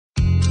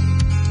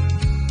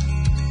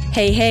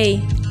Hey,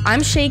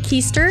 I'm Shay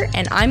Keister,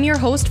 and I'm your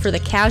host for the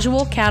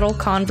Casual Cattle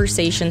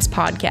Conversations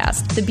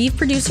podcast, the beef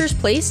producer's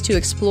place to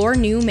explore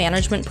new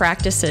management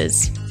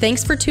practices.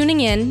 Thanks for tuning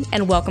in,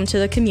 and welcome to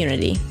the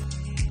community.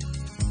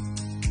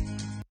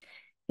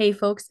 Hey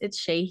folks, it's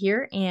Shay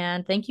here,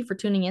 and thank you for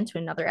tuning in to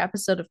another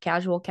episode of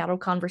Casual Cattle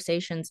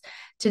Conversations.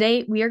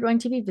 Today, we are going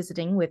to be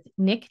visiting with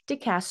Nic De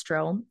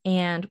Castro,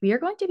 and we are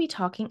going to be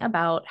talking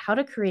about how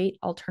to create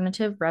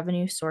alternative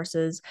revenue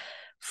sources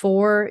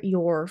for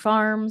your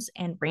farms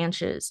and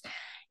ranches.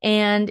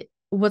 And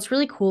what's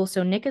really cool,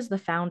 so Nic is the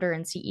founder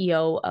and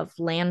CEO of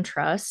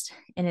LandTrust,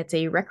 and it's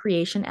a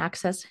recreation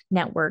access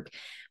network.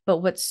 But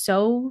what's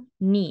so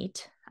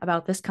neat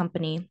about this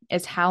company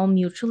is how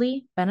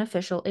mutually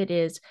beneficial it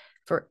is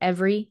for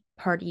every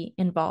party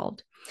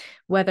involved,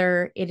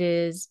 whether it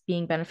is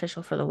being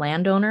beneficial for the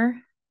landowner,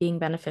 being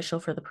beneficial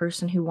for the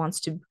person who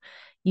wants to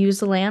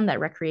use the land, that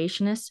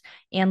recreationist,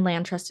 and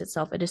LandTrust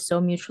itself. It is so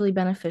mutually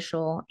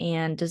beneficial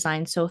and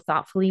designed so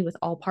thoughtfully with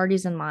all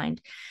parties in mind.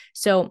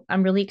 So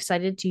I'm really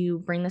excited to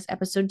bring this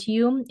episode to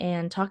you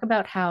and talk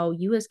about how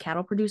you as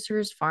cattle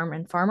producers,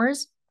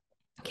 farmers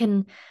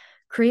can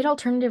create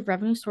alternative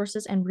revenue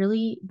sources and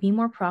really be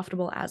more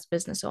profitable as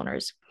business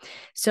owners.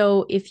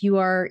 So if you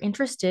are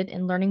interested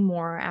in learning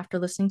more after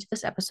listening to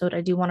this episode,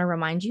 I do want to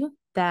remind you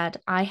that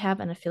I have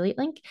an affiliate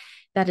link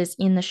that is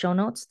in the show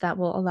notes that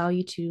will allow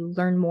you to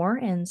learn more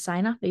and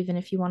sign up even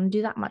if you want to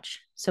do that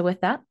much. So with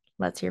that,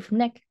 let's hear from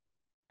Nic.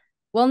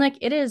 Well, Nic,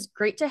 it is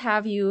great to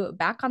have you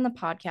back on the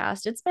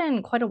podcast. It's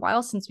been quite a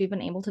while since we've been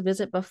able to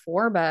visit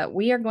before, but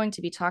we are going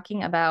to be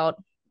talking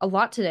about a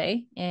lot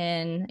today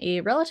in a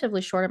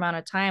relatively short amount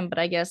of time. But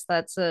I guess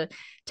that's a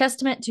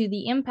testament to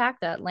the impact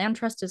that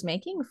LandTrust is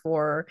making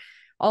for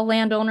all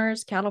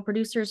landowners, cattle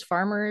producers,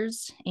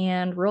 farmers,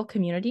 and rural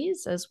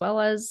communities, as well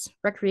as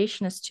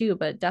recreationists too,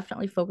 but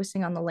definitely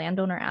focusing on the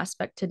landowner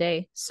aspect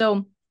today.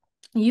 So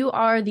you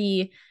are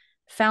the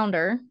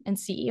founder and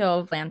CEO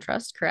of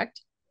LandTrust,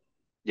 correct?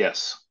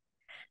 Yes.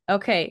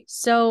 Okay,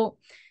 so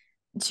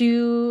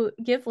to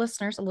give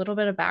listeners a little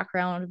bit of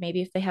background,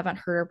 maybe if they haven't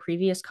heard our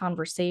previous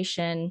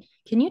conversation,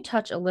 can you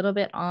touch a little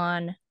bit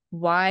on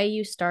why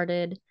you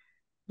started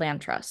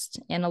LandTrust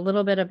and a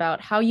little bit about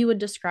how you would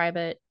describe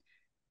it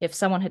if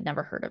someone had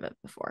never heard of it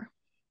before?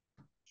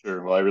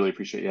 Sure. Well, I really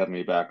appreciate you having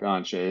me back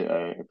on, Shay.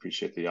 I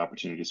appreciate the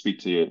opportunity to speak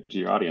to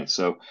your audience.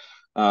 So,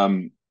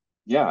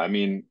 yeah, I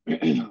mean,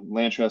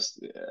 Land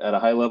Trust at a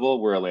high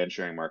level, we're a land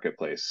sharing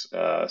marketplace,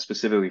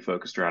 specifically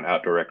focused around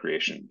outdoor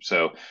recreation.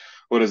 So,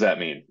 what does that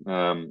mean?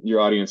 Your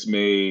audience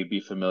may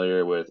be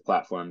familiar with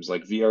platforms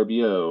like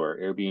VRBO or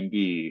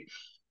Airbnb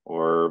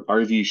or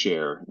RV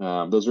Share.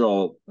 Those are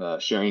all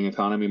sharing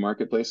economy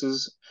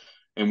marketplaces.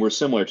 And we're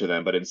similar to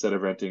them, but instead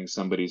of renting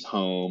somebody's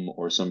home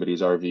or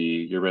somebody's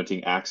RV, you're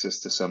renting access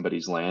to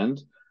somebody's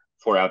land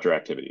for outdoor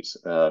activities.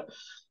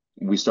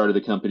 We started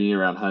the company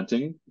around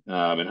hunting,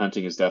 and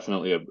hunting is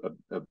definitely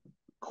a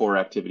core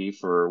activity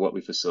for what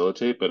we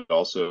facilitate, but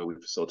also we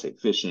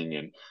facilitate fishing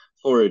and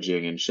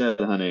foraging and shed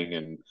hunting,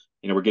 and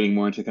we're getting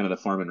more into kind of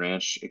the farm and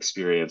ranch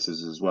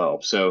experiences as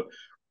well. So,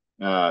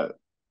 uh,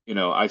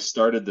 I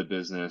started the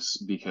business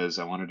because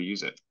I wanted to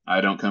use it. I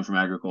don't come from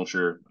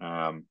agriculture.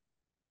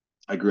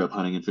 I grew up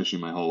hunting and fishing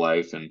my whole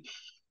life, and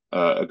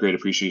a great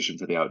appreciation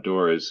for the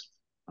outdoors.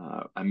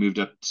 I moved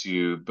up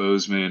to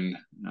Bozeman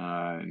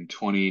in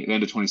the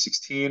end of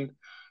 2016,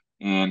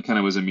 and kind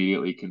of was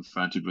immediately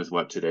confronted with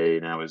what today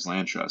now is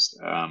land trust.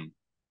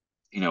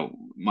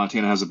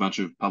 Montana has a bunch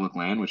of public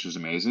land, which is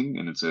amazing,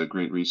 and it's a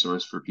great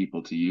resource for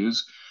people to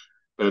use.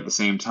 But at the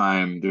same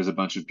time, there's a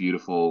bunch of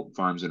beautiful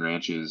farms and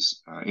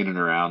ranches in and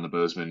around the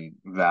Bozeman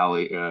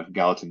Valley,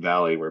 Gallatin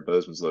Valley, where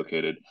Bozeman's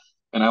located.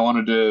 And I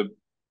wanted to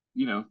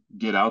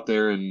get out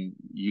there and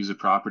use a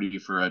property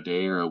for a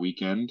day or a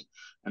weekend.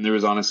 And there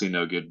was honestly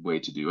no good way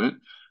to do it.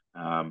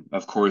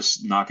 Of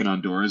course, knocking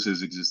on doors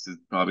has existed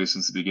probably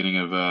since the beginning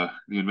of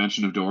the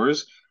invention of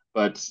doors.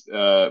 But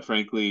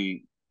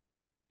frankly,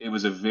 it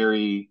was a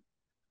very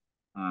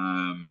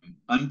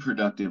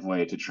unproductive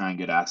way to try and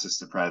get access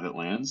to private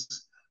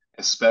lands,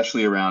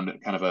 especially around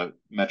kind of a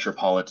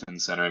metropolitan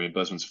center. I mean,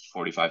 Bozeman's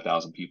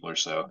 45,000 people or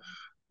so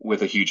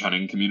with a huge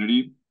hunting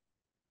community.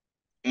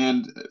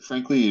 And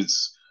frankly,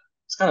 it's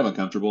kind of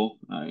uncomfortable.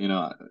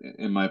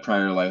 In my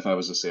prior life, I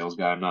was a sales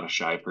guy. I'm not a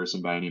shy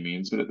person by any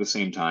means, but at the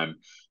same time,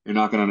 you're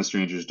knocking on a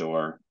stranger's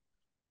door.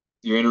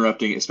 You're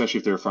interrupting, especially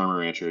if they're a farmer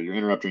rancher, you're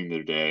interrupting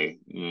their day.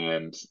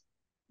 And,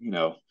 you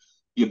know,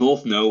 you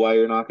both know why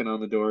you're knocking on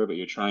the door, but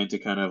you're trying to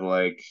kind of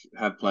like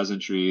have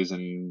pleasantries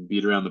and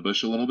beat around the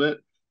bush a little bit.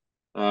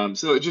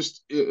 So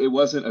it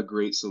wasn't a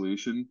great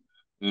solution.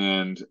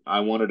 And I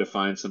wanted to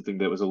find something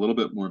that was a little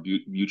bit more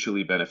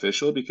mutually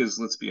beneficial because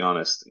let's be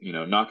honest,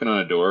 knocking on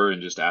a door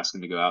and just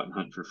asking to go out and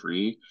hunt for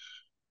free,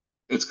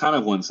 it's kind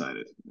of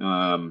one-sided,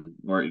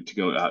 or to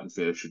go out and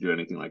fish or do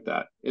anything like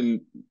that. And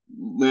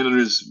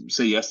landowners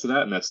say yes to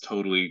that, and that's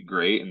totally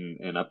great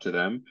and up to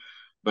them.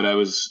 But I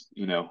was,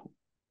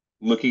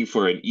 looking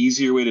for an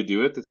easier way to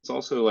do it. That's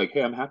also like,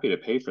 hey, I'm happy to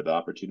pay for the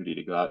opportunity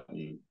to go out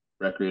and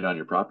recreate on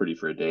your property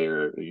for a day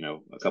or,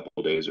 a couple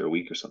of days or a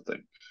week or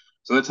something.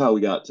 So that's how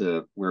we got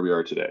to where we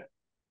are today.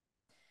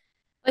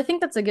 I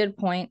think that's a good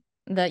point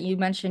that you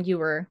mentioned you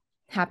were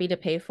happy to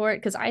pay for it,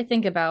 because I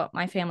think about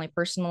my family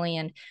personally,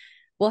 and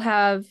we'll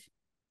have,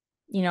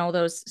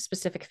 those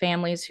specific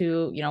families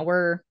who,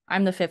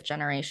 I'm the fifth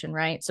generation,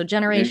 right? So Mhm.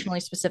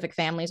 generationally specific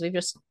families, we've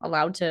just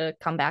allowed to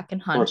come back and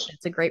Of hunt. course.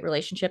 It's a great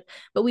relationship,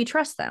 but we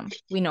trust them.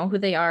 We know who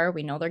they are.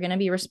 We know they're going to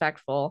be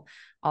respectful,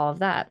 all of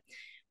that.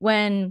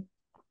 When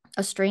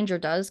a stranger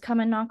does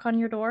come and knock on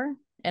your door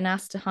and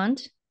ask to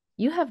hunt,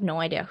 you have no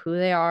idea who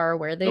they are,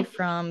 where they're Nope.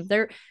 from.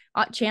 They're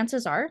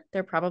chances are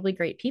they're probably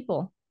great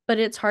people, but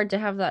it's hard to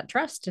have that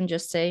trust and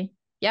just say,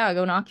 "Yeah,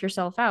 go knock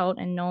yourself out,"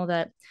 and know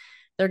that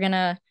they're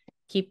gonna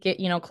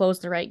close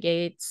the right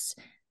gates.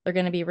 They're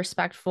gonna be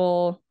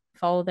respectful,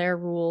 follow their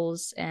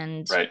rules,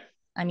 and Right.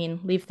 I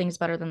mean, leave things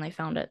better than they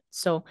found it.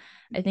 So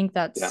I think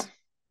Yeah.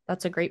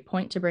 that's a great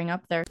point to bring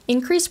up there.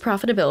 Increased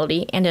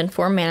profitability and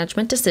informed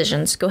management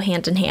decisions go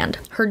hand in hand.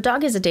 Herd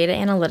Dog is a data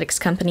analytics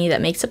company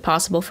that makes it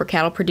possible for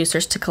cattle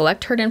producers to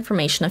collect herd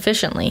information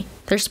efficiently.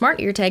 Their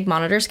smart ear tag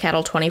monitors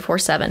cattle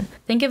 24/7.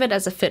 Think of it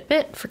as a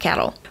Fitbit for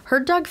cattle.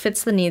 Herd Dog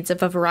fits the needs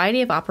of a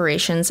variety of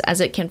operations,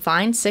 as it can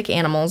find sick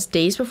animals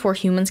days before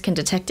humans can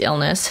detect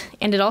illness,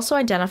 and it also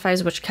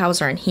identifies which cows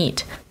are in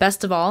heat.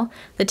 Best of all,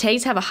 the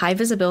tags have a high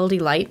visibility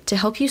light to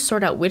help you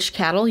sort out which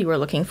cattle you are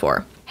looking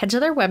for. Head to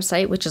their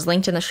website, which is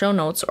linked in the show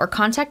notes, or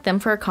contact them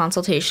for a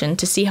consultation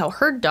to see how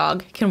Herd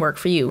Dog can work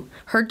for you.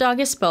 Herd Dog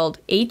is spelled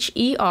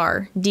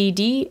HERDDOGG.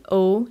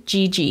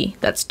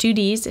 That's two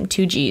D's and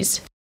two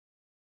G's.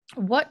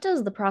 What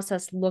does the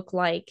process look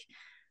like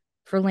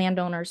for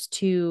landowners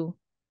to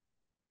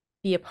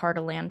be a part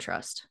of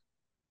LandTrust?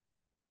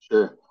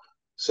 Sure.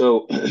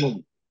 So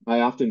I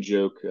often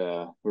joke,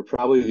 we're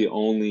probably the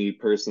only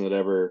person that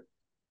ever,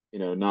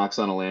 knocks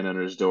on a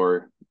landowner's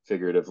door,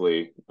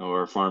 figuratively,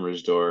 or a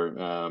farmer's door,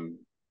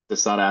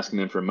 that's not asking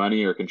them for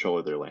money or control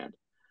of their land.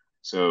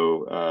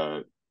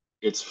 So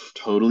it's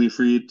totally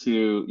free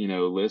to,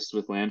 list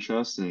with Land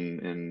Trust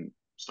and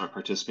start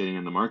participating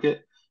in the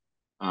market.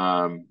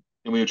 And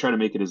we would try to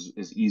make it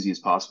as easy as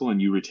possible,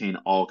 and you retain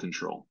all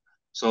control.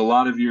 So a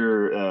lot of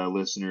your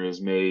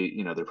listeners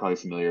may, they're probably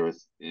familiar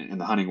with in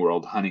the hunting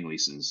world, hunting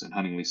leases, and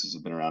hunting leases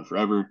have been around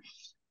forever.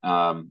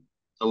 Um,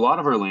 a lot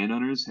of our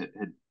landowners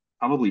had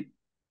probably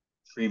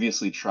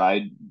previously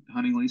tried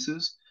hunting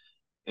leases,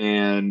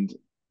 and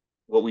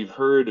what we've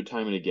heard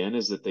time and again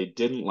is that they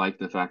didn't like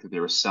the fact that they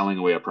were selling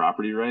away a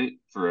property right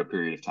for a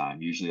period of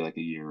time, usually like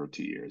a year or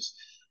 2 years.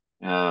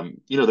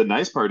 The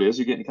nice part is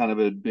you're getting kind of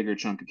a bigger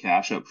chunk of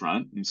cash up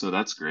front, and so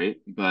that's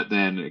great. But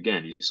then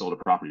again, you sold a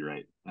property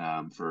right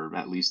for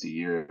at least a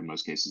year in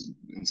most cases,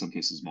 in some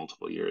cases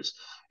multiple years,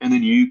 and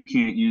then you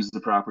can't use the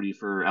property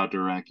for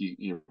outdoor rec.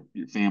 Your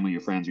family,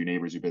 your friends, your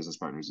neighbors, your business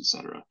partners,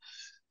 etc.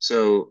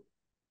 So,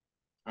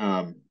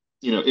 um,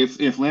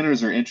 if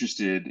landowners are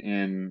interested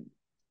in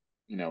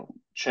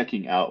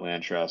checking out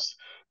LandTrust.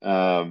 We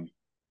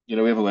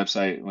have a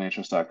website,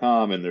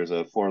 landtrust.com, and there's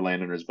a For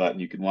Landowners button.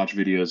 You can watch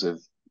videos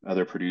of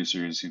other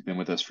producers who've been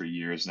with us for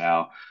years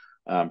now,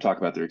 talk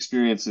about their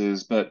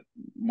experiences. But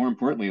more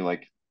importantly,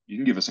 like you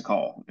can give us a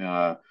call.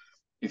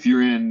 If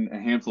you're in a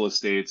handful of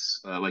states,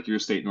 like your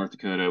state, North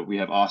Dakota, we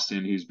have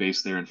Austin, who's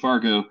based there in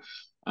Fargo.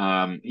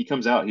 He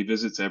comes out, he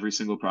visits every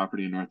single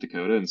property in North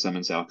Dakota and some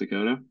in South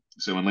Dakota.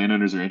 So when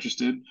landowners are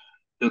interested,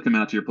 he'll come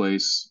out to your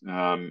place.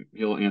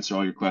 He'll answer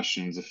all your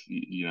questions. If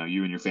you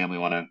and your family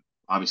want to,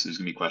 obviously there's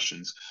gonna be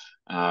questions.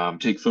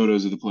 Take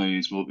photos of the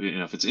place.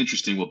 If it's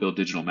interesting, we'll build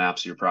digital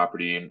maps of your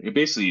property, and it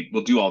basically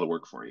we'll do all the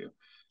work for you.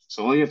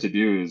 So all you have to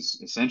do is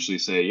essentially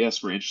say,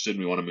 yes, we're interested and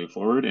we want to move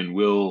forward, and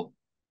we'll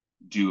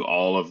do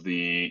all of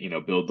the,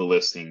 build the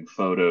listing,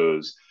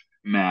 photos,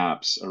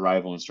 maps,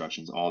 arrival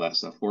instructions, all that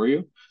stuff for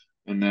you.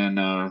 And then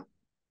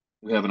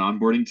we have an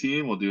onboarding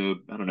team. We'll do,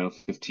 I don't know,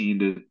 15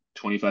 to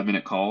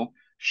 25-minute call,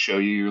 show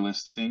you your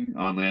listing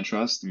on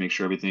LandTrust to make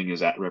sure everything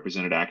is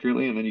represented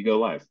accurately, and then you go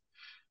live.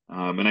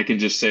 And I can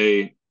just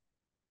say,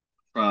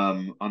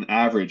 on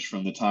average,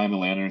 from the time a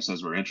landowner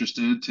says we're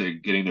interested to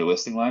getting their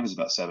listing live is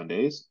about 7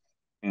 days.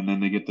 And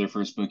then they get their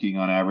first booking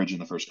on average in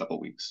the first couple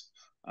of weeks.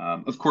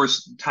 Of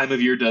course, time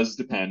of year does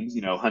depend.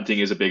 Hunting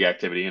is a big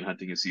activity and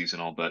hunting is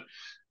seasonal, but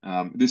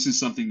this is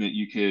something that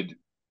you could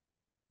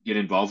get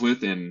involved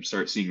with and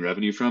start seeing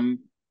revenue from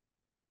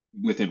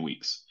within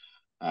weeks.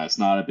 It's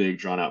not a big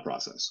drawn out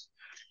process.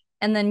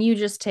 And then you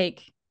just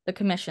take the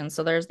commission.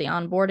 So there's the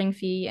onboarding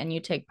fee, and you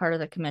take part of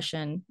the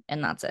commission,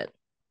 and that's it.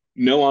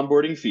 No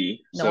onboarding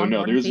fee. No So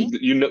no, onboarding there's fee.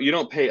 you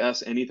don't pay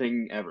us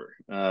anything ever.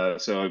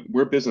 So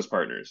we're business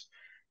partners.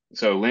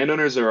 So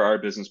landowners are our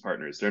business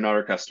partners. They're not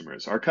our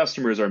customers. Our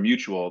customers are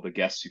mutual, the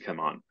guests who come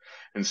on.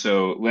 And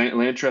so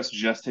Land Trust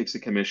just takes a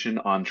commission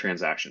on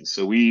transactions.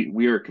 So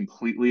we are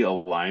completely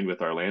aligned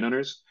with our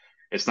landowners.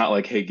 It's not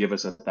like, hey, give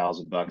us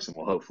 $1,000 and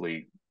we'll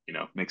hopefully,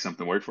 make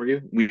something work for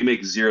you. We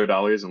make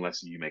 $0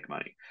 unless you make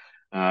money.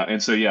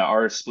 And so yeah,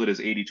 our split is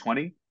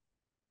 80-20.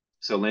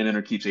 So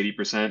landowner keeps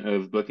 80%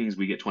 of bookings,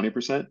 we get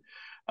 20%.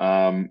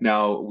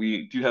 Now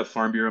we do have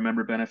Farm Bureau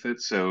member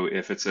benefits. So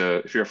if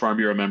you're a Farm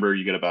Bureau member,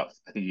 you get about,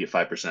 I think you get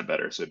 5%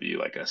 better. So it'd be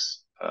like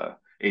us,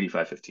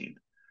 85/15.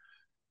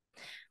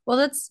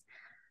 Well,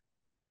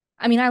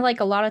 I mean, I like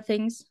a lot of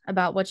things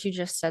about what you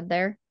just said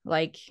there,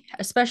 like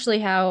especially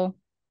how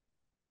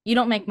you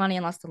don't make money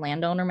unless the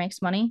landowner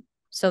makes money.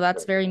 So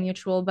that's very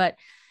mutual. But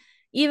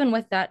even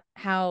with that,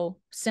 how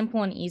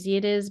simple and easy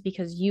it is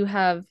because you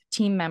have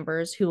team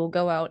members who will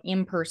go out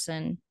in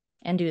person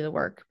and do the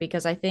work.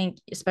 Because I think,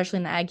 especially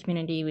in the ag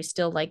community, we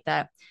still like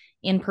that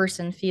in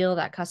person feel,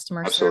 that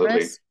customer Absolutely.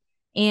 service.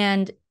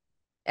 And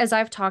as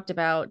I've talked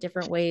about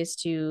different ways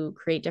to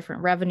create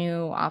different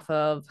revenue off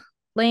of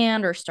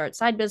land or start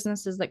side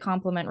businesses that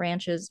complement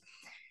ranches,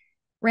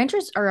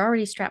 ranchers are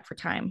already strapped for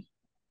time.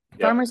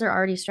 Yep. Farmers are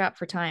already strapped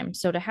for time.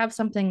 So to have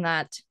something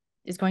that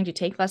is going to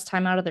take less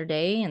time out of their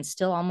day and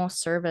still almost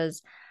serve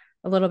as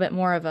a little bit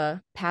more of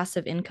a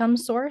passive income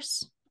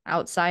source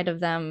outside of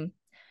them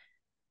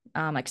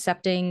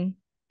accepting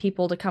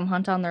people to come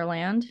hunt on their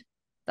land, Yep.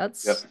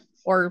 that's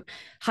or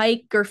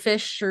hike or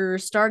fish or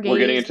We're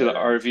getting stargaze into the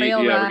or RV.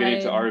 trail Yeah, we're getting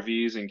into ride.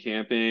 RVs and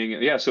camping.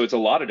 Yeah, so it's a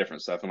lot of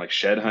different stuff and like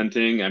shed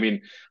hunting. I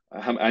mean,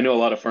 I know a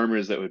lot of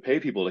farmers that would pay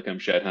people to come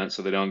shed hunt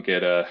so they don't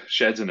get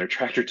sheds in their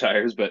tractor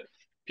tires, but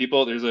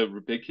there's a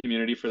big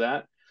community for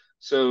that.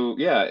 So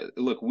yeah,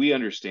 look, we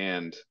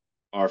understand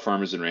our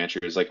farmers and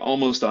ranchers. Like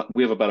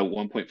we have about a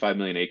 1.5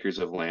 million acres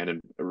of land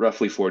in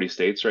roughly 40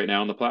 states right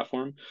now on the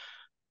platform.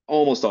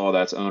 Almost all of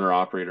that's owner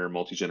operator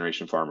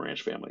multi-generation farm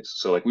ranch families.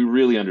 So like we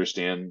really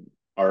understand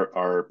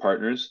our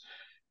partners.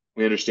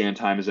 We understand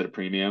time is at a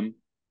premium,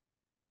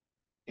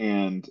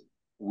 and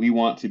we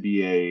want to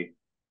be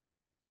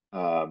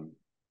um,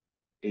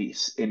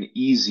 an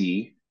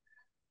easy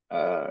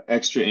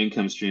extra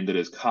income stream that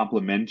is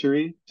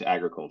complementary to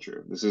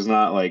agriculture. This is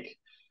not like,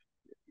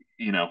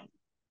 you know,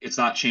 it's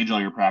not change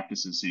all your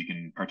practices so you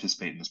can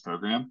participate in this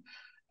program.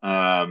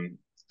 Um,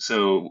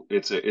 so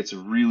it's a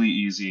really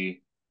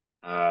easy,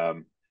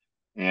 um,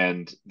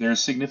 and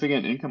there's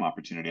significant income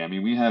opportunity. I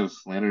mean, we have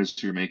landowners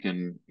who are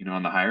making,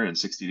 on the higher end,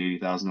 60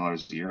 to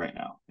 $80,000 a year right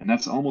now, and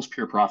that's almost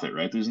pure profit,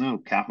 right? There's no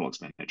capital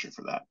expenditure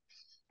for that.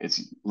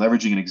 It's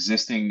leveraging an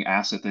existing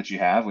asset that you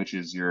have, which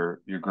is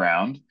your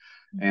ground,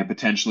 and Mhm.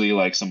 potentially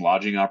like some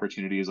lodging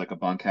opportunities, like a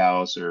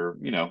bunkhouse, or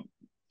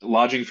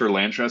lodging for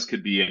LandTrust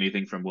could be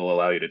anything from we'll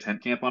allow you to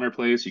tent camp on our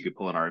place. You could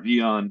pull an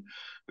RV on.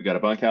 We got a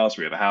bunkhouse.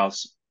 We have a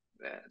house.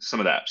 Some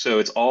of that. So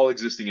it's all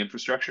existing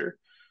infrastructure,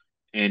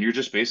 and you're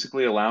just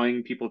basically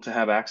allowing people to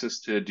have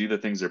access to do the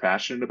things they're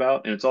passionate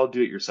about, and it's all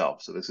do it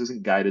yourself. So this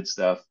isn't guided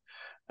stuff.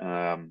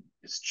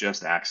 It's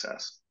just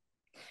access.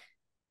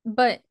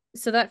 But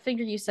so that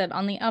figure you said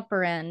on the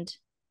upper end,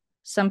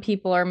 some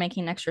people are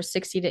making an extra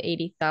 60 to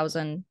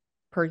 80,000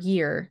 per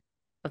year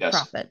of Yes.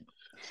 profit.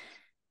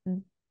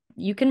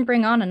 You can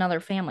bring on another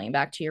family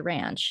back to your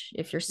ranch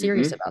if you're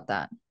serious Hmm. about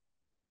that.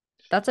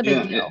 That's a big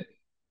Yeah. deal.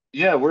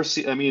 Yeah.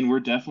 I mean, we're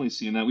definitely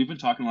seeing that. We've been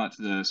talking a lot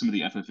to some of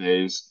the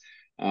FFAs,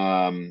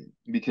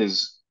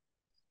 because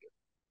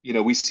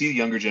we see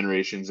younger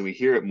generations and we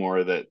hear it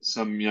more that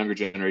some younger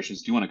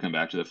generations do want to come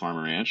back to the farm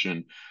and ranch,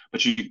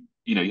 but you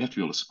have to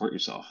be able to support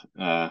yourself.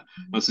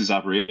 Most of these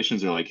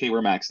operations are like, hey,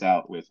 we're maxed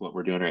out with what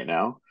we're doing right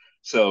now.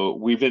 So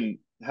we've been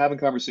having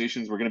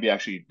conversations. We're going to be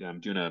actually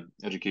doing a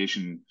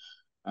education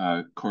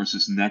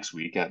courses next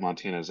week at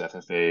Montana's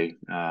FFA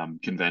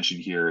convention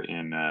here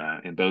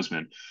in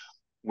Bozeman,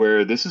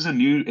 where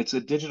it's a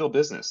digital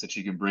business that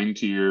you can bring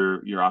to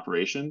your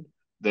operation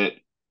that,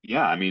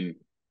 yeah, I mean,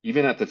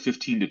 even at the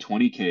 15 to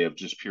 20K of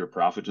just pure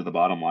profit to the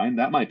bottom line,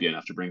 that might be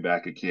enough to bring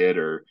back a kid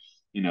or,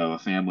 a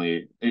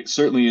family.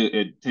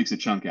 It takes a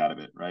chunk out of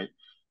it, right?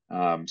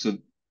 So,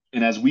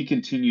 and as we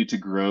continue to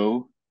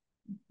grow,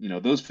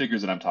 those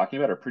figures that I'm talking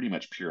about are pretty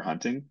much pure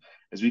hunting.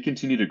 As we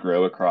continue to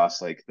grow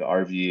across like the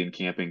RV and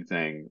camping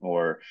thing,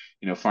 or,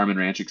 farm and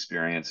ranch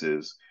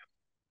experiences,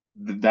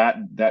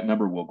 that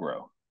number will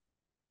grow.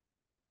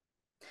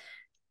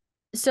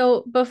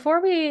 So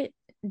before we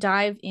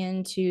dive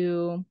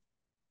into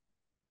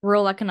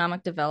rural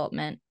economic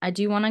development, I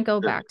do want to go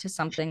Sure. back to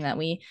something that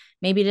we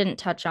maybe didn't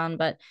touch on.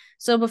 But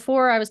so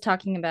before I was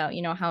talking about,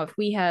 how if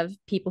we have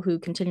people who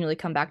continually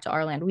come back to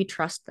our land, we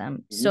trust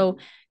them. Mhm. So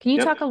can you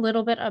Yep. talk a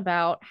little bit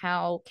about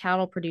how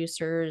cattle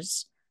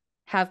producers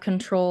have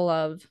control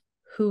of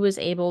who is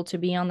able to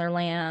be on their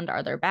land?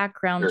 Are there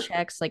background Sure.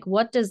 checks? Like,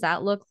 what does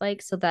that look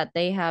like so that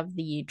they have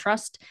the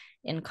trust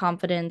and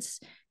confidence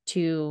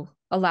to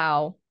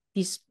allow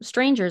these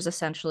strangers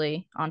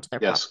essentially onto their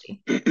Yes.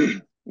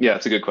 property? Yeah,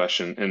 it's a good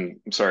question. And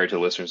I'm sorry to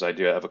listeners, I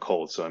do have a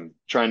cold, so I'm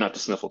trying not to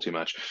sniffle too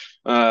much.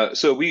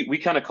 So we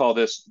kind of call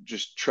this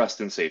just trust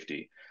and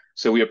safety.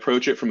 So we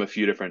approach it from a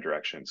few different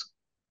directions.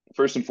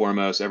 First and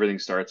foremost, everything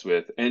starts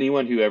with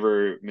anyone who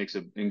ever makes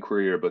an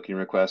inquiry or booking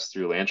request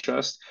through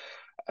LandTrust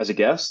as a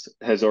guest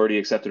has already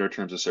accepted our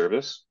terms of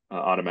service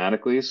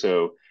automatically.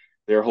 So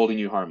they're holding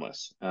you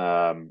harmless.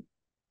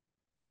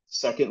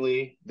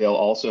 Secondly, they'll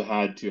also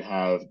had to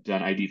have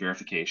done ID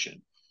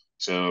verification.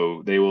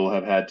 So they will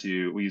have had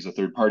to, we use a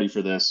third party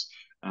for this.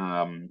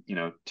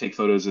 take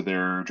photos of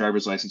their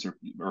driver's license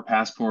or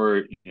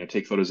passport,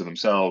 take photos of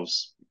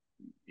themselves.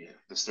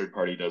 This third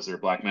party does their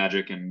black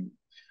magic and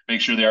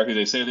make sure they are who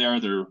they say they are.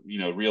 They're,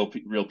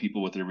 real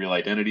people with their real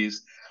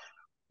identities.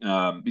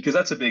 Because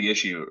that's a big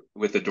issue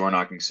with the door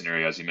knocking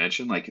scenario, as you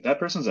mentioned. Like that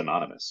person's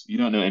anonymous. You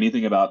don't know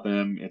anything about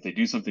them. If they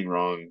do something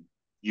wrong,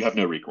 you have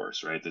no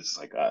recourse, right? It's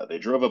like they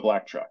drove a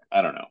black truck.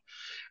 I don't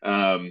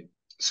know.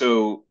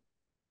 So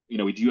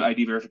we do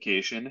ID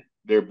verification.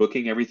 They're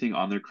booking everything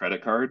on their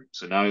credit card.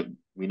 So now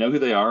we know who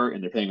they are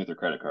and they're paying with their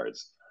credit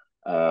cards.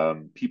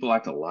 People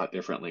act a lot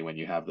differently when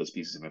you have those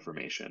pieces of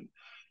information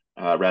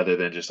rather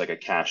than just like a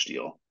cash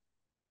deal.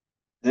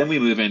 Then we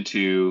move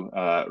into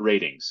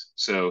ratings.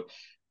 So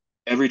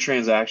every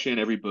transaction,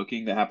 every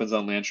booking that happens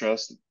on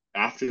LandTrust,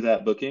 after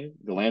that booking,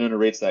 the landowner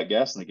rates that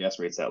guest and the guest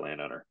rates that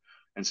landowner.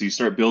 And so you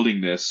start building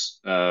this,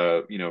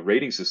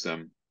 rating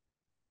system,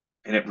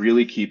 and it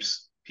really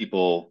keeps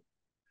people,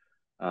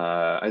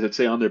 as I'd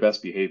say, on their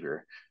best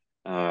behavior.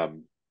 I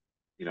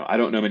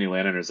don't know many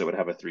landowners that would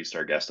have a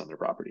 3-star guest on their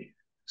property.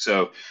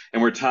 So,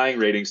 and we're tying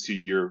ratings to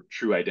your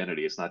true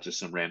identity. It's not just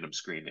some random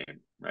screen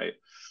name, right?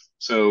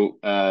 So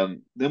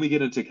then we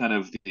get into kind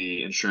of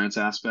the insurance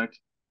aspect.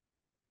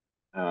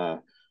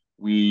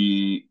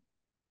 We,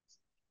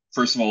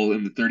 first of all,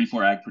 in the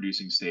 34 ag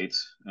producing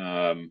states,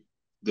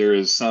 there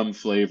is some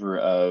flavor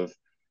of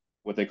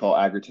what they call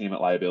agri-tainment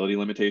liability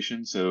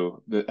limitation.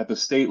 So at the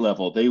state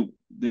level,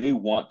 they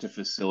want to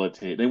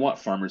facilitate, they want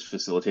farmers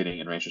facilitating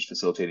and ranchers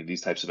facilitating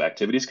these types of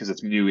activities because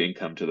it's new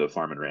income to the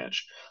farm and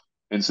ranch.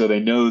 And so they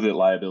know that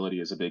liability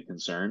is a big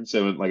concern.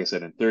 So like I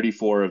said, in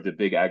 34 of the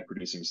big ag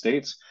producing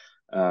states,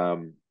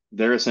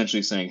 they're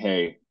essentially saying,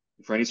 hey,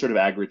 for any sort of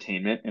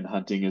agri-tainment, and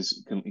hunting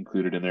is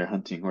included in their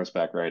hunting,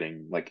 horseback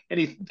riding, like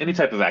any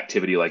type of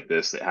activity like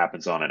this that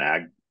happens on an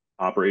ag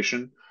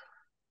operation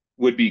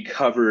would be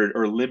covered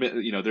or limit,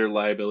 their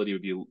liability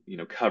would be,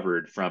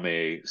 covered from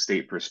a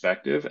state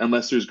perspective,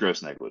 unless there's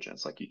gross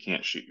negligence, like you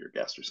can't shoot your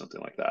guest or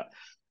something like that.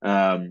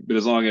 But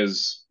as long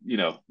as,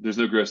 there's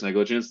no gross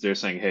negligence, they're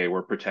saying, hey,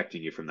 we're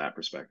protecting you from that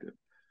perspective.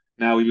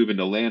 Now we move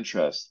into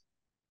LandTrust.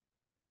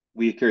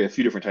 We carry a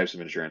few different types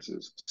of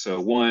insurances. So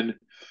one,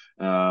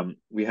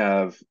 we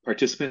have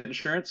participant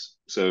insurance.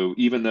 So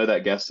even though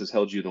that guest has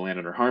held you, the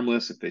landowner,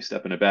 harmless, if they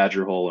step in a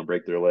badger hole and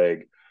break their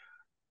leg,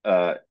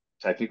 uh,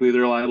 technically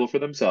they're liable for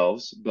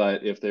themselves.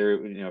 But if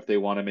they're, if they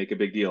want to make a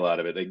big deal out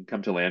of it, they can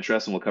come to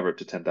LandTrust and we'll cover up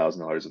to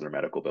 $10,000 of their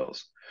medical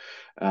bills.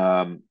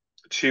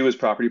 Two is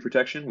property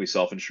protection. We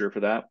self-insure for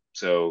that.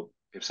 So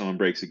if someone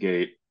breaks a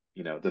gate,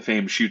 the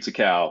famed shoots a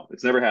cow.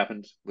 It's never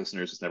happened,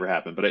 listeners. It's never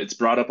happened, but it's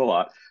brought up a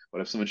lot.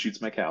 What if someone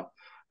shoots my cow?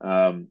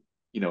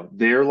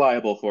 They're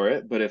liable for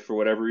it, but if for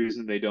whatever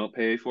reason they don't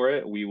pay for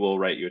it, we will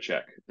write you a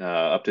check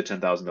up to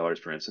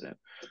 $10,000 per incident.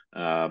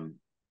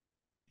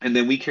 And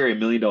then we carry $1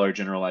 million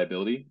general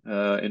liability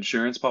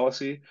insurance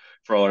policy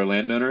for all our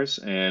landowners,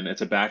 and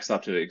it's a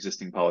backstop to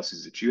existing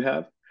policies that you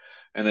have.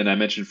 And then I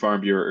mentioned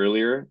Farm Bureau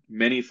earlier.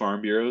 Many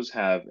farm bureaus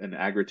have an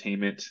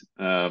agri-tainment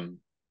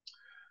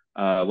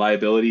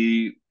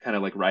liability kind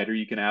of like rider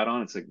you can add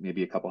on. It's like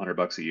maybe a couple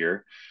 $100 a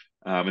year,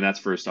 and that's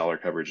first dollar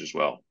coverage as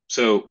well.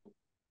 So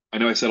I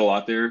know I said a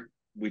lot there.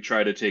 We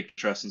try to take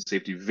trust and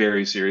safety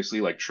very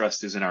seriously. Like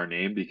trust is in our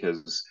name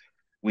because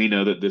we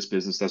know that this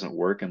business doesn't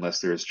work unless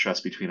there is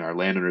trust between our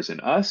landowners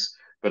and us,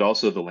 but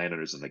also the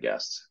landowners and the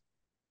guests.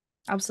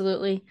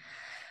 Absolutely.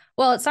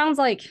 Well, it sounds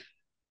like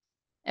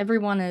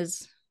everyone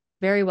is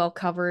very well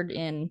covered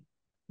in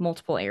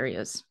multiple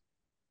areas.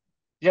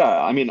 Yeah,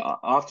 I mean,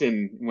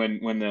 often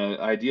when the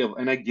idea of,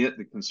 and I get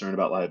the concern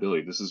about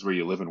liability, this is where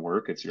you live and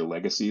work, it's your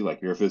legacy,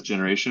 like you're a fifth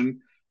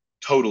generation.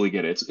 Totally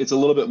get it. It's a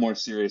little bit more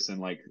serious than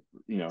like,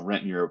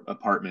 renting your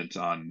apartment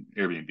on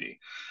Airbnb.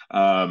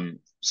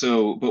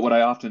 But what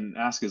I often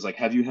ask is like,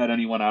 have you had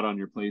anyone out on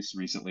your place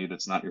recently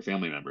that's not your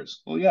family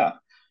members? Well, yeah.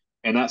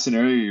 In that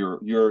scenario,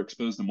 you're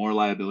exposed to more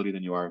liability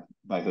than you are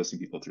by hosting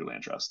people through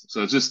LandTrust.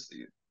 So it's just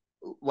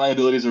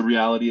liability is a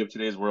reality of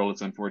today's world.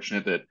 It's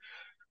unfortunate that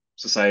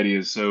society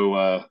is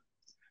so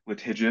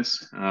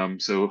litigious,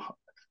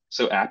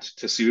 so apt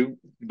to sue.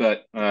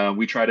 But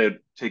we try to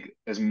take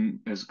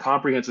as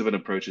comprehensive an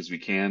approach as we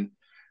can.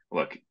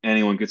 Look,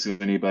 anyone could sue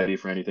anybody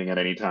for anything at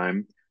any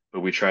time,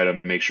 but we try to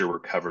make sure we're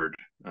covered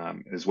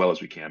as well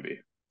as we can be.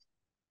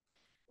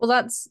 Well,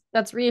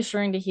 that's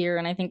reassuring to hear,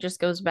 and I think just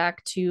goes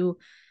back to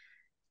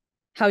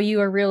how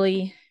you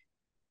really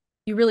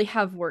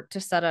have worked to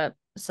set up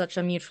such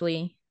a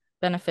mutually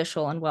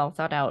beneficial and well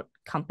thought out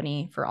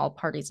company for all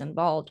parties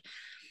involved.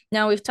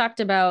 Now, we've talked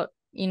about,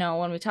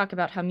 when we talk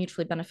about how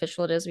mutually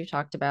beneficial it is, we've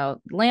talked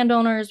about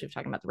landowners, we've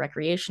talked about the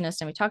recreationists,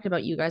 and we talked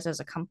about you guys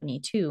as a company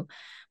too.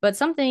 But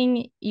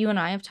something you and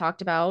I have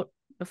talked about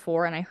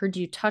before, and I heard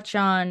you touch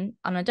on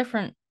a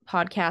different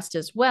podcast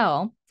as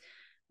well,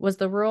 was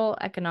the rural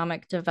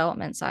economic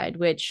development side,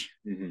 which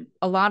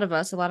a lot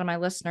of my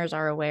listeners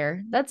are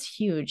aware. That's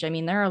huge. I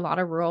mean, there are a lot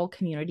of rural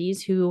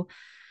communities who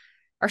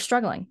are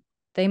struggling.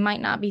 They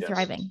might not be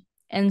thriving.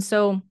 And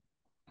so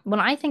when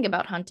I think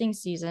about hunting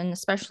season,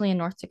 especially in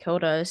North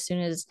Dakota, as soon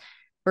as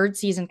bird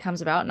season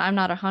comes about, and I'm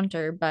not a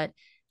hunter, but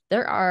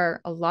there are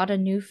a lot of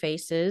new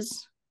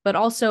faces, but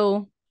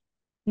also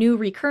new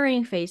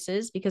recurring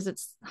faces because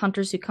it's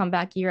hunters who come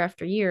back year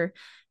after year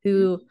Mhm.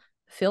 who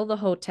fill the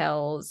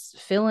hotels,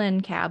 fill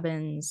in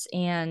cabins,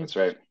 and That's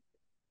right.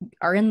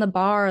 are in the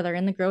bar, they're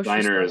in the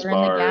grocery store, Diners, they're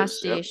in the gas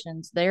bars. Yep.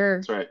 stations, they're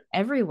That's right.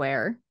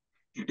 everywhere.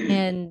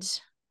 And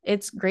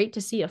it's great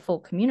to see a full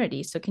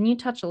community. So, can you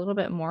touch a little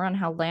bit more on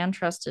how Land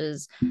Trust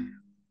is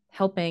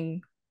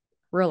helping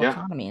rural Yeah.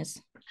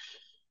 economies?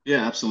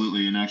 Yeah,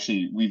 absolutely. And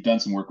actually, we've done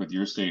some work with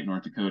your state,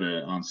 North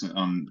Dakota, on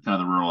kind of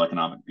the rural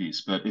economic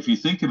piece. But if you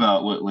think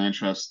about what Land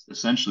Trust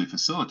essentially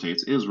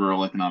facilitates is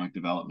rural economic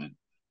development.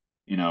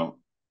 You know,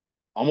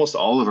 almost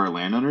all of our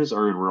landowners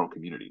are in rural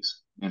communities,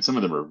 and some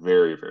of them are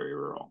very, very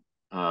rural.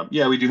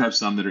 Yeah, we do have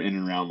some that are in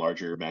and around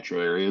larger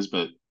metro areas,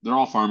 but they're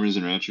all farmers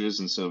and ranchers,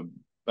 and so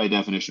by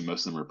definition,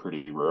 most of them are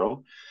pretty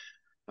rural.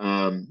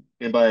 And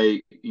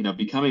by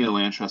becoming a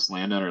land trust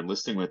landowner and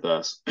listing with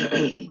us,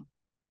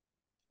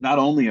 not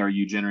only are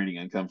you generating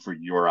income for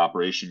your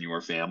operation,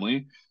 your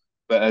family,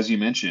 but as you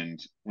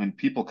mentioned, when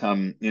people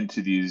come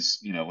into these,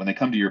 when they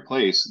come to your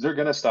place, they're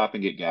going to stop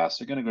and get gas.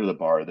 They're going to go to the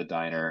bar, the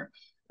diner.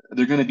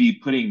 They're going to be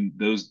putting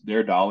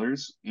their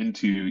dollars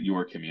into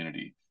your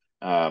community.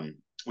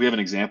 We have an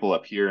example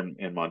up here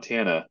in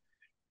Montana.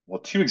 Well,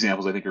 two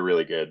examples I think are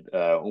really good.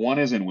 One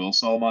is in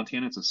Wilsall,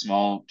 Montana. It's a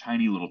small,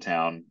 tiny little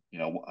town.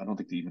 I don't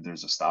think even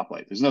there's a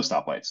stoplight. There's no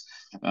stoplights,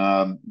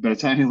 but a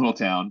tiny little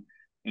town.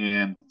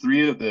 And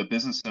three of the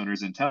business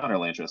owners in town are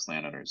land trust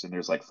landowners, and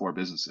there's like four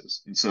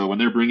businesses. And so when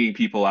they're bringing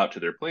people out to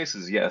their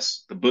places,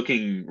 yes, the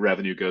booking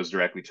revenue goes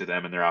directly to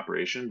them and their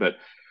operation, but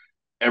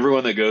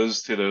everyone that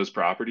goes to those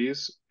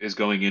properties is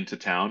going into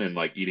town and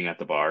like eating at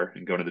the bar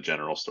and going to the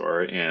general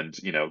store and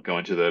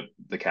going to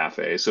the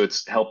cafe. So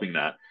it's helping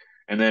that.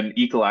 And then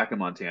Ekalaka,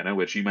 Montana,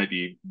 which you might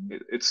be,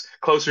 it's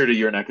closer to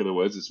your neck of the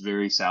woods. It's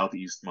very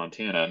southeast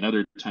Montana,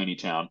 another tiny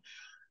town.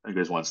 I think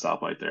there's one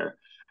stoplight there.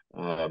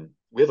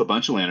 We have a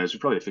bunch of landowners. We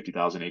probably have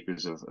 50,000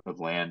 acres of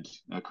land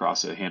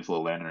across a handful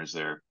of landowners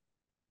there.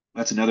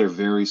 That's another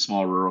very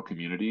small rural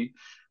community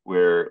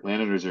where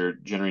landowners are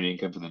generating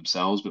income for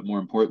themselves, but more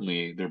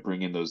importantly, they're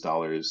bringing those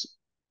dollars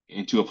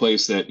into a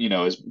place that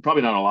is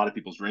probably not on a lot of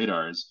people's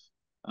radars.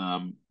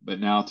 But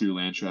now through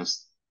Land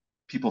Trust,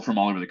 people from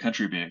all over the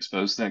country are being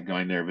exposed to that,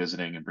 going there,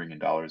 visiting, and bringing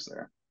dollars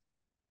there.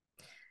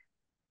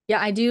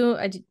 Yeah, I do.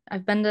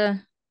 I've been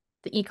to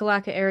the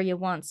Ekalaka area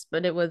once,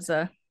 but it was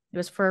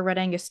for a Red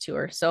Angus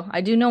tour, so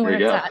I do know There where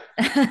you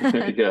it's go.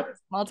 There at. you go.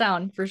 Small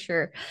town for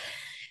sure.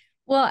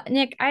 Well,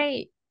 Nick,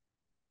 I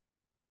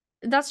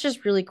that's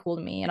just really cool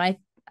to me, and I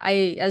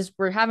as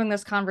we're having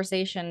this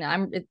conversation,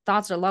 a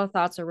lot of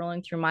thoughts are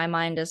rolling through my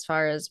mind as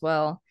far as,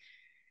 well,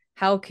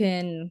 how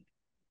can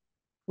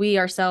we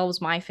ourselves,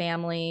 my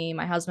family,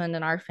 my husband,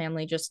 and our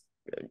family just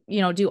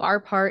do our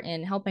part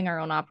in helping our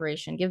own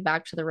operation, give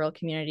back to the rural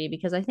community,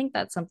 because I think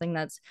that's something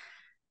that's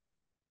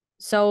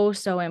so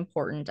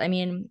important. I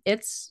mean,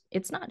 it's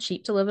not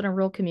cheap to live in a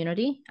rural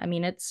community. I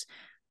mean, it's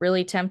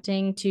really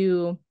tempting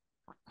to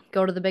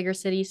go to the bigger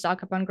city,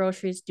 stock up on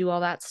groceries, do all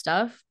that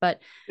stuff,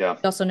 but Yeah.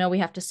 we also know we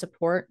have to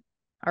support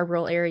our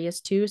rural areas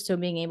too. So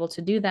being able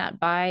to do that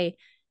by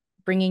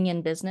bringing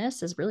in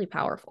business is really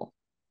powerful.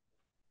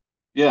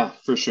 Yeah,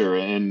 for sure.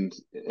 And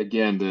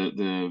again,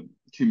 the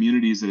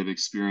communities that have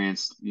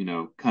experienced,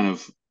 kind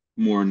of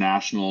more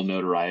national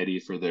notoriety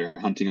for their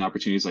hunting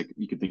opportunities, like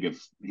you could think of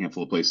a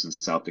handful of places in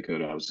South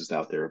Dakota. I was just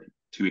out there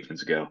 2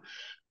 weekends ago.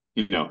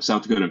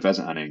 South Dakota and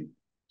pheasant hunting.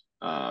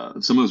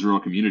 Some of those rural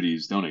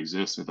communities don't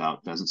exist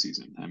without pheasant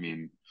season. I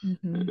mean,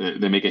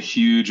 Mm-hmm. they make a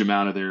huge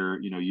amount of their,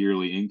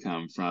 yearly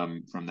income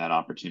from that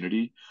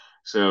opportunity.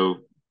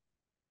 So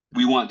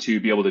we want to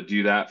be able to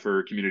do that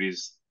for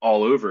communities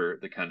all over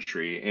the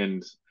country.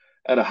 And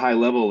at a high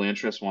level, Land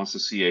Trust wants to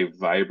see a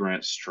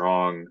vibrant,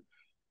 strong,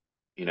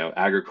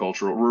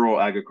 rural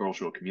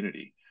agricultural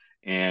community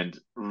and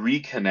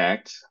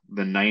reconnect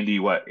the 90,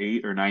 what,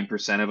 8 or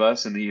 9% of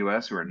us in the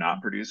US who are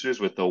not producers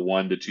with the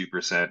 1 to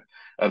 2%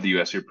 of the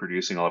US who are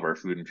producing all of our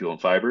food and fuel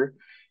and fiber.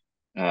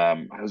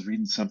 I was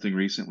reading something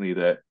recently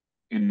that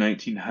in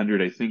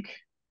 1900, I think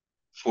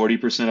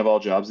 40% of all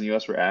jobs in the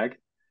US were ag,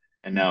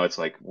 and now it's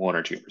like 1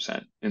 or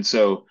 2%. And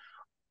so,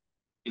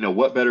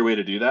 what better way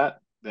to do that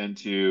than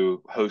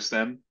to host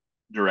them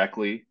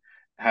directly,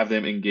 have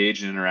them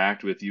engage and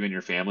interact with you and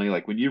your family?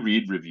 Like when you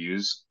read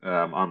reviews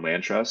on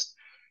Land Trust,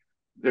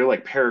 they're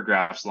like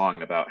paragraphs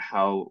long about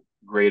how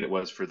great it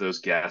was for those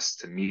guests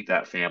to meet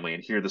that family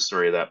and hear the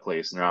story of that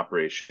place and their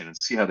operation and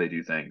see how they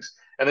do things.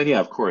 And then,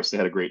 yeah, of course, they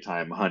had a great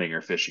time hunting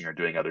or fishing or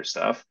doing other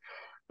stuff.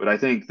 But I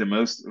think the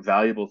most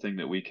valuable thing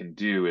that we can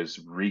do is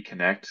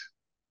reconnect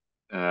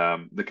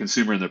the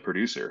consumer and the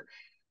producer.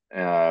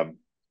 Um,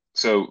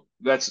 so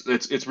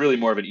it's really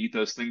more of an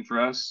ethos thing for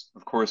us.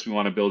 Of course, we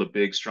want to build a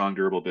big, strong,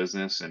 durable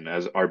business, and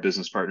as our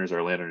business partners,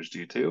 our landowners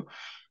do too.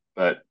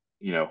 But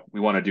we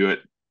want to do it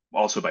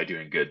also by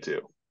doing good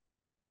too.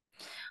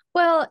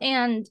 Well,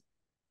 and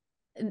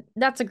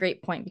that's a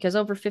great point because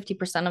over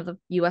 50% of the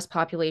US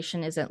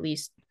population is at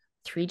least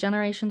three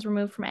generations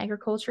removed from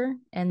agriculture.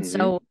 And Hmm.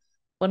 so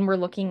when we're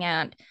looking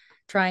at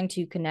trying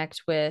to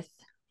connect with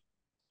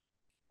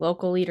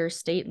local leaders,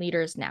 state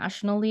leaders,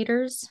 national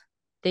leaders.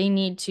 They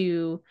need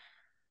to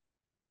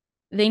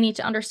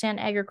understand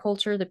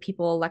agriculture. The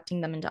people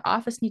electing them into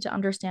office need to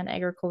understand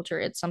agriculture.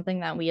 It's something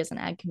that we as an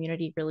ag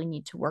community really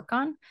need to work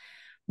on.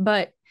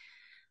 But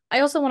I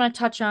also want to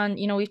touch on,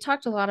 we've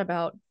talked a lot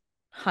about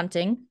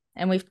hunting,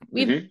 and Hmm.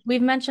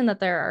 we've mentioned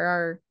that there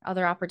are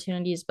other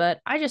opportunities,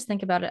 but I just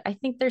think about it. I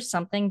think there's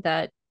something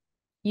that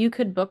you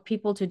could book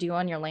people to do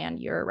on your land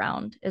year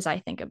round, as I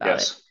think about it.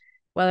 Yes.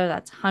 Whether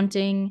that's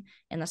hunting,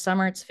 in the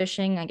summer it's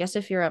fishing. I guess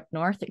if you're up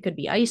north, it could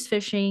be ice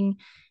fishing.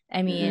 I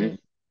Hmm. mean,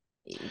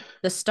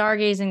 the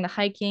stargazing, the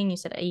hiking, you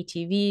said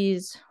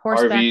ATVs,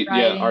 horseback RV, yeah,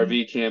 riding,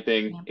 RV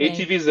camping. camping.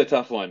 ATVs is a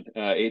tough one.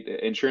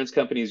 Insurance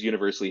companies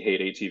universally hate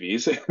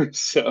ATVs,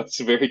 so it's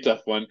a very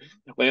tough one.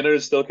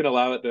 Landowners still can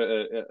allow it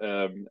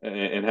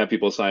and have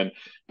people sign,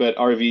 but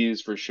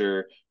RVs for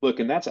sure. Look,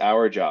 and that's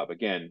our job.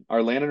 Again,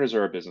 our landowners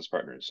are our business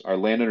partners. Our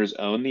landowners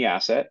own the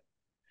asset,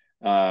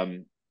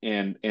 and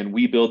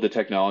we build the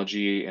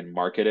technology and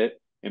market it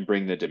and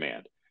bring the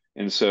demand.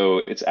 And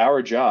so it's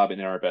our job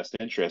and in our best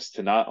interest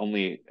to not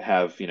only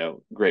have, we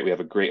have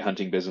a great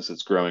hunting business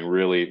that's growing we're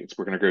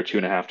going to grow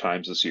 2.5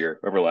 times this year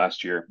over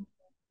last year.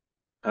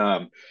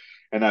 Um,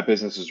 and that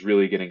business is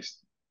really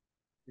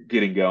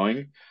getting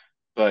going.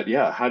 But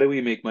yeah, how do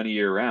we make money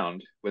year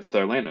round with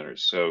our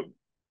landowners? So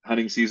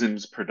hunting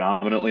season's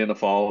predominantly in the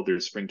fall.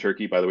 There's spring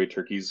turkey. By the way,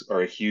 turkeys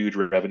are a huge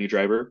revenue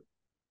driver.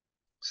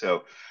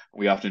 So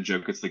we often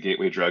joke it's the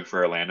gateway drug for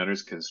our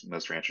landowners because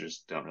most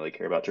ranchers don't really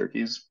care about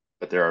turkeys.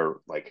 But there are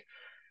like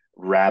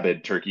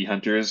rabid turkey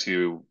hunters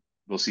who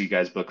will see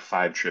guys book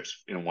 5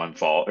 trips in one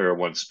fall or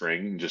one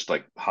spring and just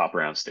like hop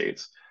around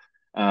states.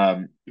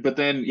 But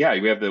then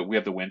yeah, we have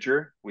the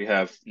winter. We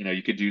have,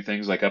 you could do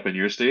things like up in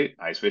your state,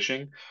 ice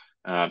fishing,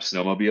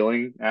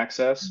 snowmobiling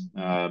access.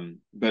 Mhm.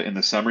 But in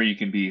the summer you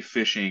can be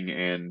fishing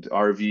and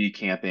RV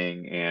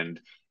camping and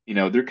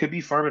there could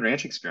be farm and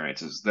ranch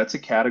experiences. That's a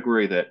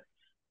category that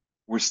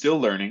we're still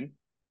learning,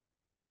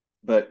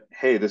 but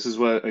hey, this is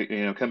what,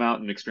 come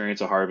out and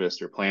experience a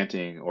harvest or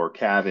planting or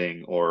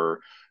calving or,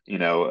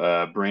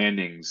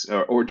 brandings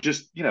or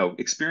just,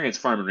 experience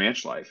farm and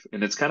ranch life.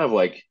 And it's kind of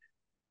like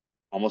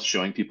almost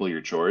showing people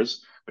your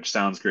chores, which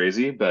sounds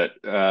crazy, but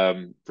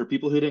for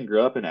people who didn't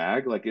grow up in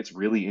ag, like it's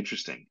really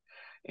interesting.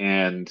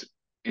 And,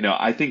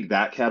 I think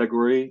that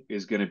category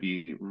is going to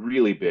be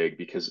really big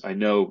because I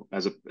know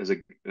as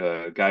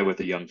a guy with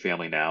a young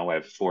family now, I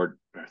have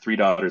 3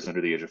 daughters under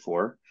the age of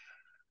 4.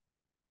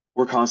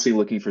 We're constantly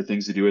looking for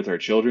things to do with our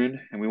children,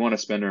 and we want to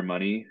spend our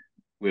money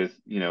with,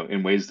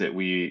 in ways that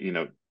we,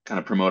 kind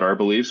of promote our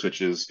beliefs,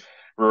 which is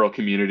rural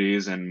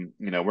communities. And,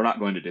 we're not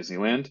going to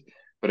Disneyland,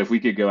 but if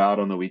we could go out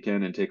on the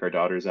weekend and take our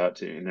daughters out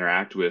to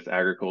interact with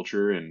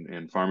agriculture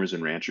and farmers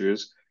and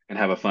ranchers and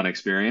have a fun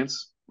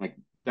experience, like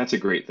that's a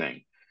great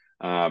thing.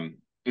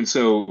 And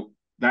so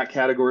that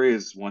category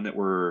is one that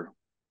we're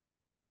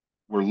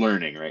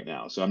learning right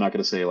now. So I'm not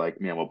going to say like,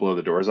 man, we'll blow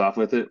the doors off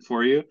with it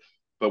for you,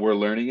 but we're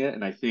learning it.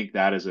 And I think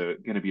that is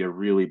going to be a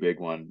really big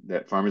one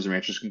that farmers and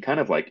ranchers can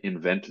kind of like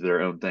invent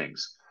their own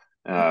things.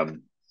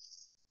 Um,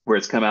 where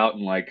it's come out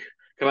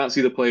and see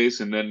the place.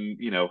 And then,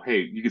 hey,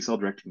 you can sell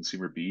direct to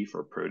consumer beef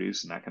or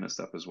produce and that kind of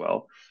stuff as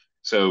well.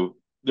 So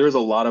there's a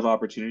lot of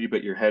opportunity,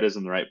 but your head is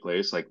in the right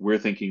place. Like we're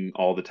thinking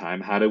all the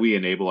time, how do we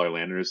enable our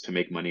landowners to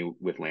make money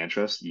with land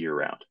trust year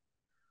round?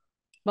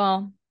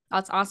 Well,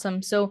 that's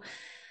awesome. So,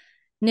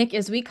 Nick,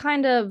 as we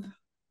kind of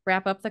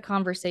wrap up the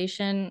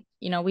conversation,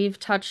 we've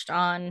touched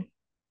on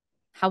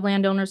how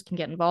landowners can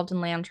get involved in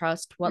land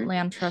trust, what Mhm.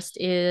 land trust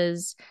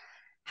is,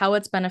 how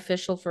it's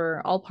beneficial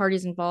for all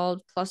parties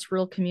involved, plus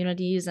rural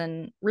communities,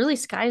 and really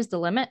sky's the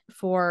limit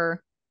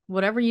for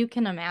whatever you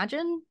can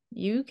imagine.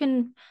 You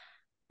can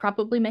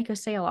probably make a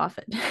sale off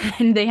it.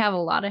 And they have a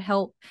lot of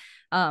help.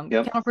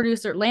 Yep. Cattle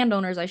producer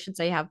landowners, I should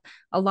say, have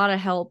a lot of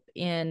help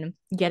in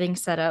getting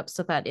set up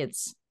so that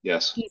it's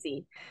Yes.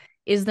 easy.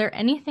 Is there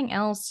anything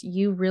else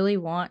you really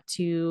want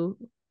to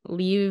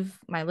leave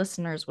my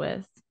listeners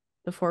with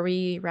before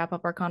we wrap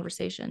up our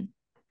conversation?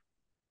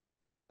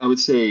 I would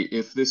say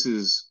if this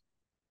is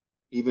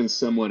even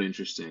somewhat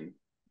interesting,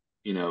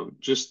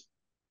 just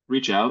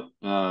reach out.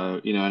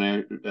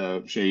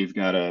 And Shay, you've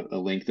got a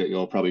link that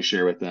you'll probably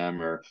share with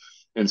them,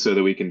 and so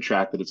that we can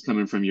track that it's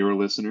coming from your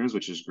listeners,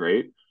 which is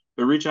great.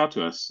 But reach out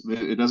to us.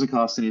 It doesn't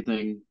cost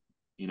anything.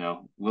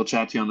 We'll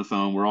chat to you on the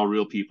phone. We're all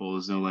real people.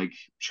 There's no like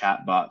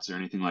chat bots or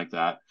anything like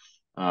that.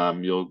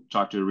 You'll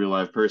talk to a real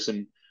live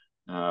person,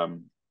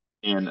 um,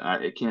 and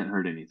it can't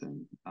hurt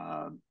anything.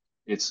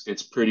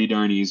 It's pretty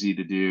darn easy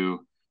to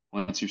do.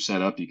 Once you're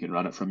set up, you can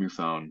run it from your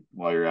phone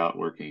while you're out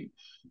working.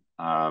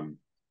 Um,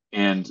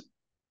 and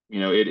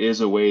it is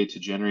a way to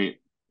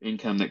generate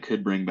income that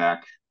could bring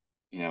back,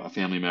 a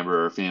family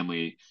member or a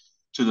family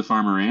to the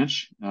farm or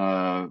ranch.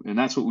 And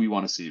that's what we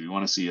want to see. We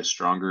want to see a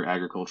stronger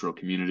agricultural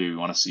community. We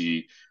want to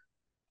see,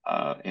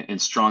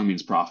 and strong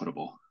means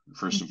profitable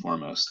first and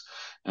foremost.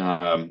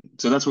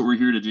 So that's what we're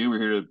here to do. We're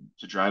here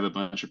to drive a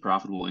bunch of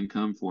profitable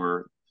income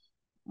for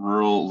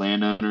rural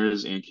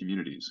landowners and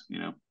communities.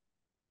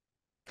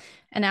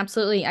 And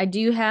absolutely, I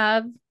do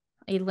have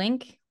a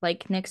link,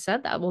 like Nick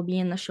said, that will be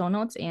in the show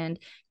notes, and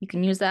you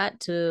can use that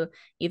to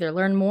either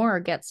learn more or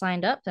get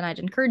signed up. And I'd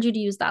encourage you to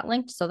use that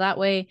link so that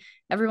way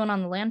everyone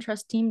on the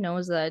LandTrust team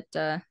knows that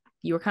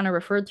you were kind of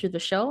referred through the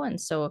show, and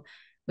so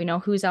we know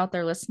who's out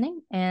there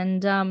listening.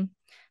 And but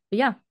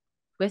yeah,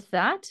 with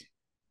that,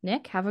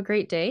 Nick, have a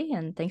great day,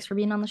 and thanks for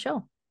being on the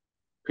show.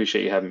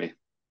 Appreciate you having me.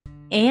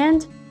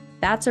 And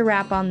that's a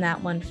wrap on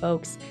that one,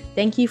 folks.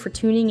 Thank you for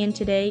tuning in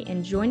today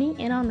and joining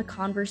in on the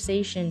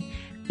conversation.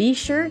 Be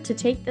sure to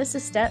take this a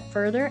step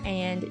further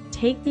and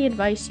take the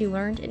advice you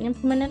learned and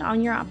implement it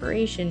on your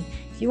operation.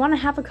 If you want to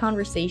have a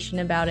conversation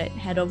about it,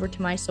 head over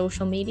to my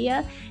social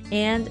media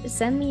and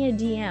send me a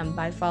DM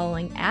by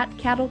following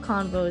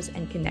 @CattleConvos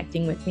and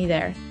connecting with me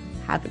there.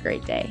 Have a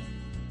great day.